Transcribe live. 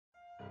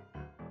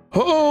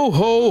Ho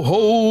ho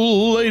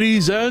ho,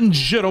 ladies and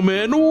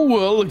gentlemen,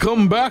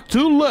 welcome back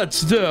to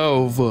Let's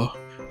Dev.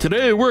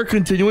 Today we're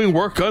continuing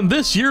work on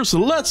this year's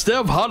Let's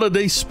Dev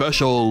Holiday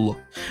Special.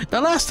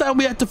 Now last time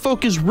we had to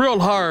focus real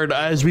hard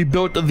as we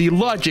built the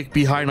logic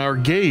behind our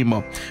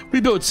game. We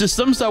built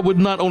systems that would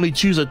not only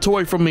choose a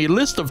toy from a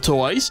list of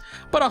toys,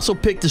 but also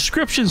pick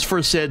descriptions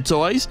for said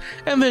toys,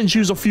 and then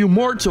choose a few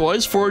more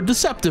toys for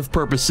deceptive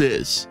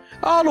purposes.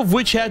 All of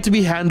which had to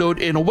be handled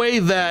in a way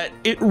that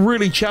it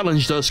really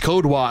challenged us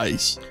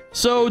code-wise.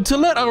 So to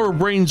let our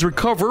brains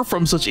recover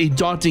from such a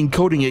daunting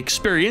coding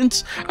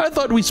experience, I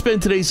thought we'd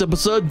spend today's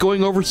episode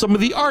going over some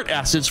of the art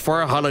assets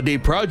for our holiday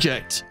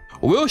project.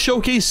 We'll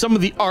showcase some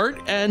of the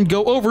art and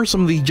go over some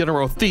of the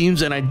general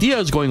themes and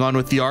ideas going on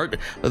with the art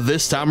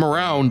this time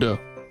around.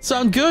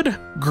 Sound good?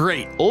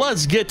 Great,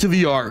 let's get to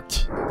the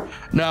art.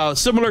 Now,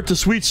 similar to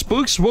Sweet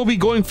Spooks, we'll be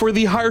going for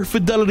the higher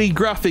fidelity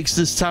graphics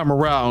this time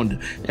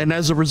around, and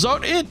as a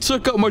result, it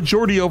took a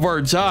majority of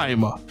our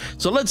time.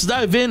 So let's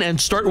dive in and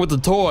start with the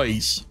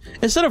toys.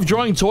 Instead of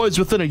drawing toys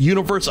within a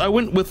universe, I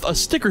went with a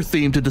sticker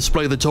theme to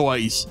display the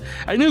toys.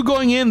 I knew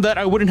going in that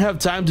I wouldn't have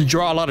time to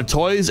draw a lot of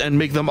toys and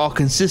make them all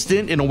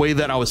consistent in a way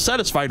that I was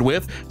satisfied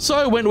with, so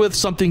I went with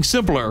something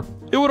simpler.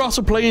 It would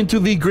also play into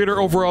the greater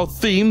overall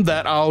theme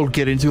that I'll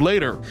get into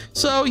later.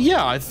 So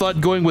yeah, I thought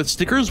going with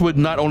stickers would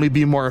not only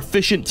be more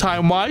efficient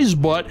time-wise,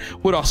 but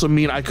would also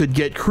mean I could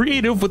get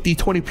creative with the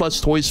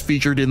 20+ toys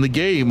featured in the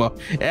game.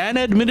 And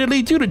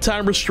admittedly, due to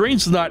time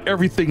restraints, not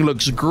everything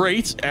looks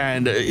great,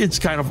 and it's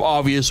kind of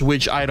obvious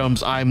which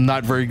items I'm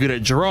not very good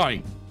at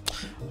drawing.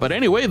 But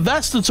anyway,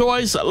 that's the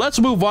toys. Let's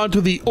move on to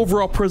the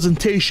overall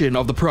presentation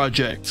of the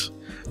project.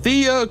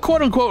 The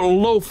quote-unquote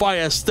lo-fi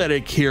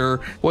aesthetic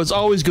here was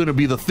always going to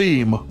be the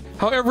theme.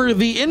 However,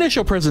 the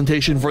initial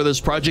presentation for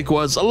this project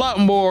was a lot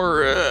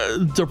more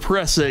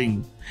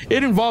depressing.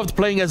 It involved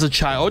playing as a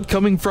child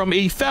coming from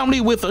a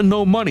family with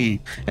no money,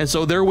 and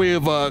so their way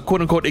of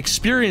quote-unquote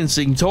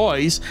experiencing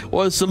toys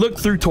was to look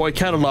through toy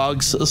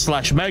catalogs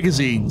 /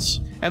 magazines.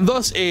 And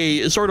thus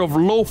a sort of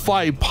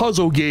lo-fi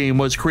puzzle game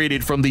was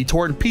created from the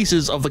torn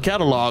pieces of the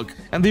catalog,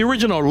 and the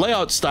original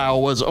layout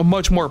style was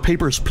much more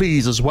Papers,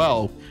 Please as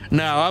well.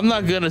 Now, I'm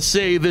not gonna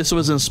say this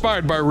was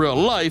inspired by real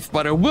life,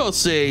 but I will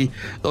say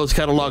those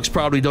catalogs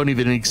probably don't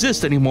even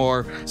exist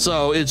anymore,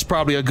 so it's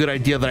probably a good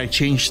idea that I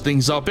change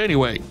things up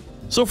anyway.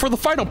 So for the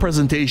final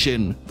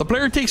presentation, the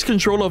player takes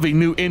control of a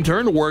new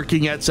intern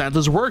working at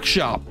Santa's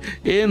workshop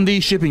in the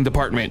shipping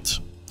department,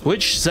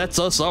 which sets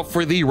us up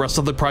for the rest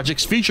of the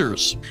project's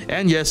features.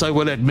 And yes, I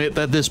will admit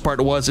that this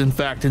part was in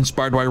fact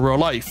inspired by real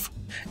life.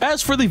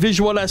 As for the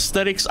visual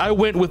aesthetics, I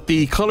went with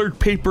the colored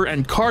paper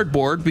and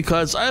cardboard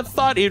because I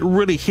thought it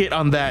really hit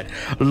on that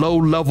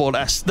low-level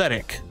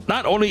aesthetic.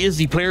 Not only is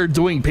the player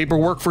doing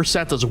paperwork for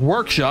Santa's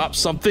workshop,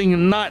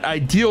 something not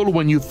ideal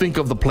when you think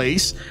of the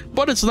place,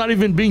 but it's not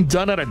even being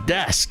done at a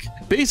desk.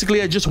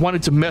 Basically, I just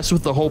wanted to mess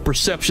with the whole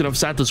perception of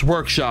Santa's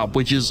workshop,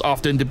 which is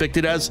often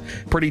depicted as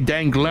pretty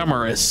dang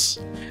glamorous.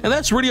 And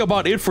that's really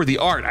about it for the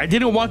art. I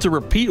didn't want to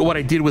repeat what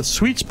I did with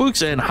Sweet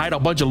Spooks and hide a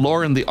bunch of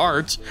lore in the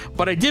art,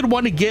 but I did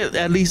want to get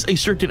at least a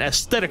certain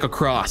aesthetic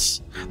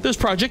across. This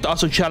project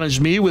also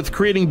challenged me with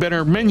creating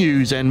better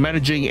menus and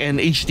managing an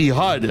HD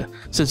HUD,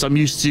 since I'm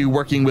used to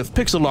working with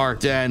pixel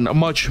art and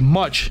much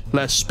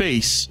less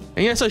space.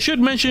 And yes, I should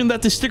mention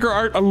that the sticker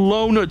art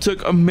alone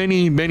took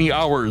many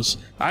hours.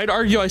 I'd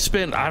argue I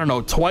spent, I don't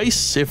know,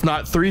 twice, if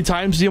not 3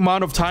 times the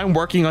amount of time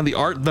working on the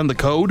art than the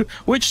code,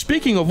 which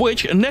speaking of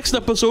which, next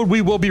episode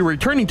we will be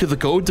returning to the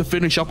code to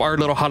finish up our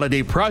little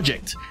holiday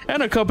project.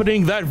 And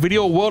accompanying that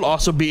video will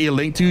also be a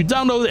link to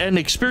download and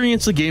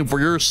experience the game for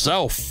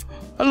yourself.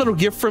 A little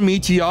gift from me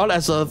to y'all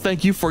as a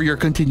thank you for your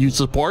continued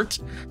support.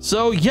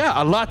 So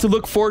yeah, a lot to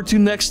look forward to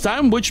next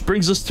time, which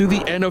brings us to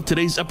the end of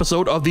today's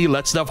episode of the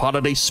Let's Dev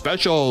Holiday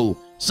Special.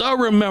 So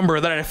remember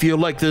that if you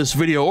like this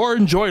video or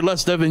enjoy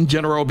Let's Dev in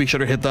general, be sure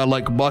to hit that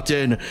like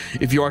button.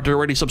 If you aren't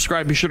already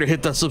subscribed, be sure to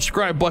hit that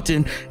subscribe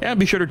button and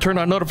be sure to turn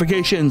on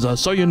notifications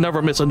so you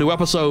never miss a new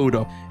episode.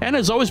 And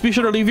as always, be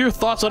sure to leave your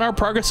thoughts on our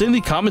progress in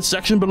the comments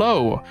section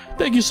below.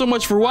 Thank you so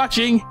much for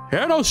watching,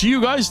 and I'll see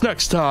you guys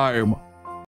next time.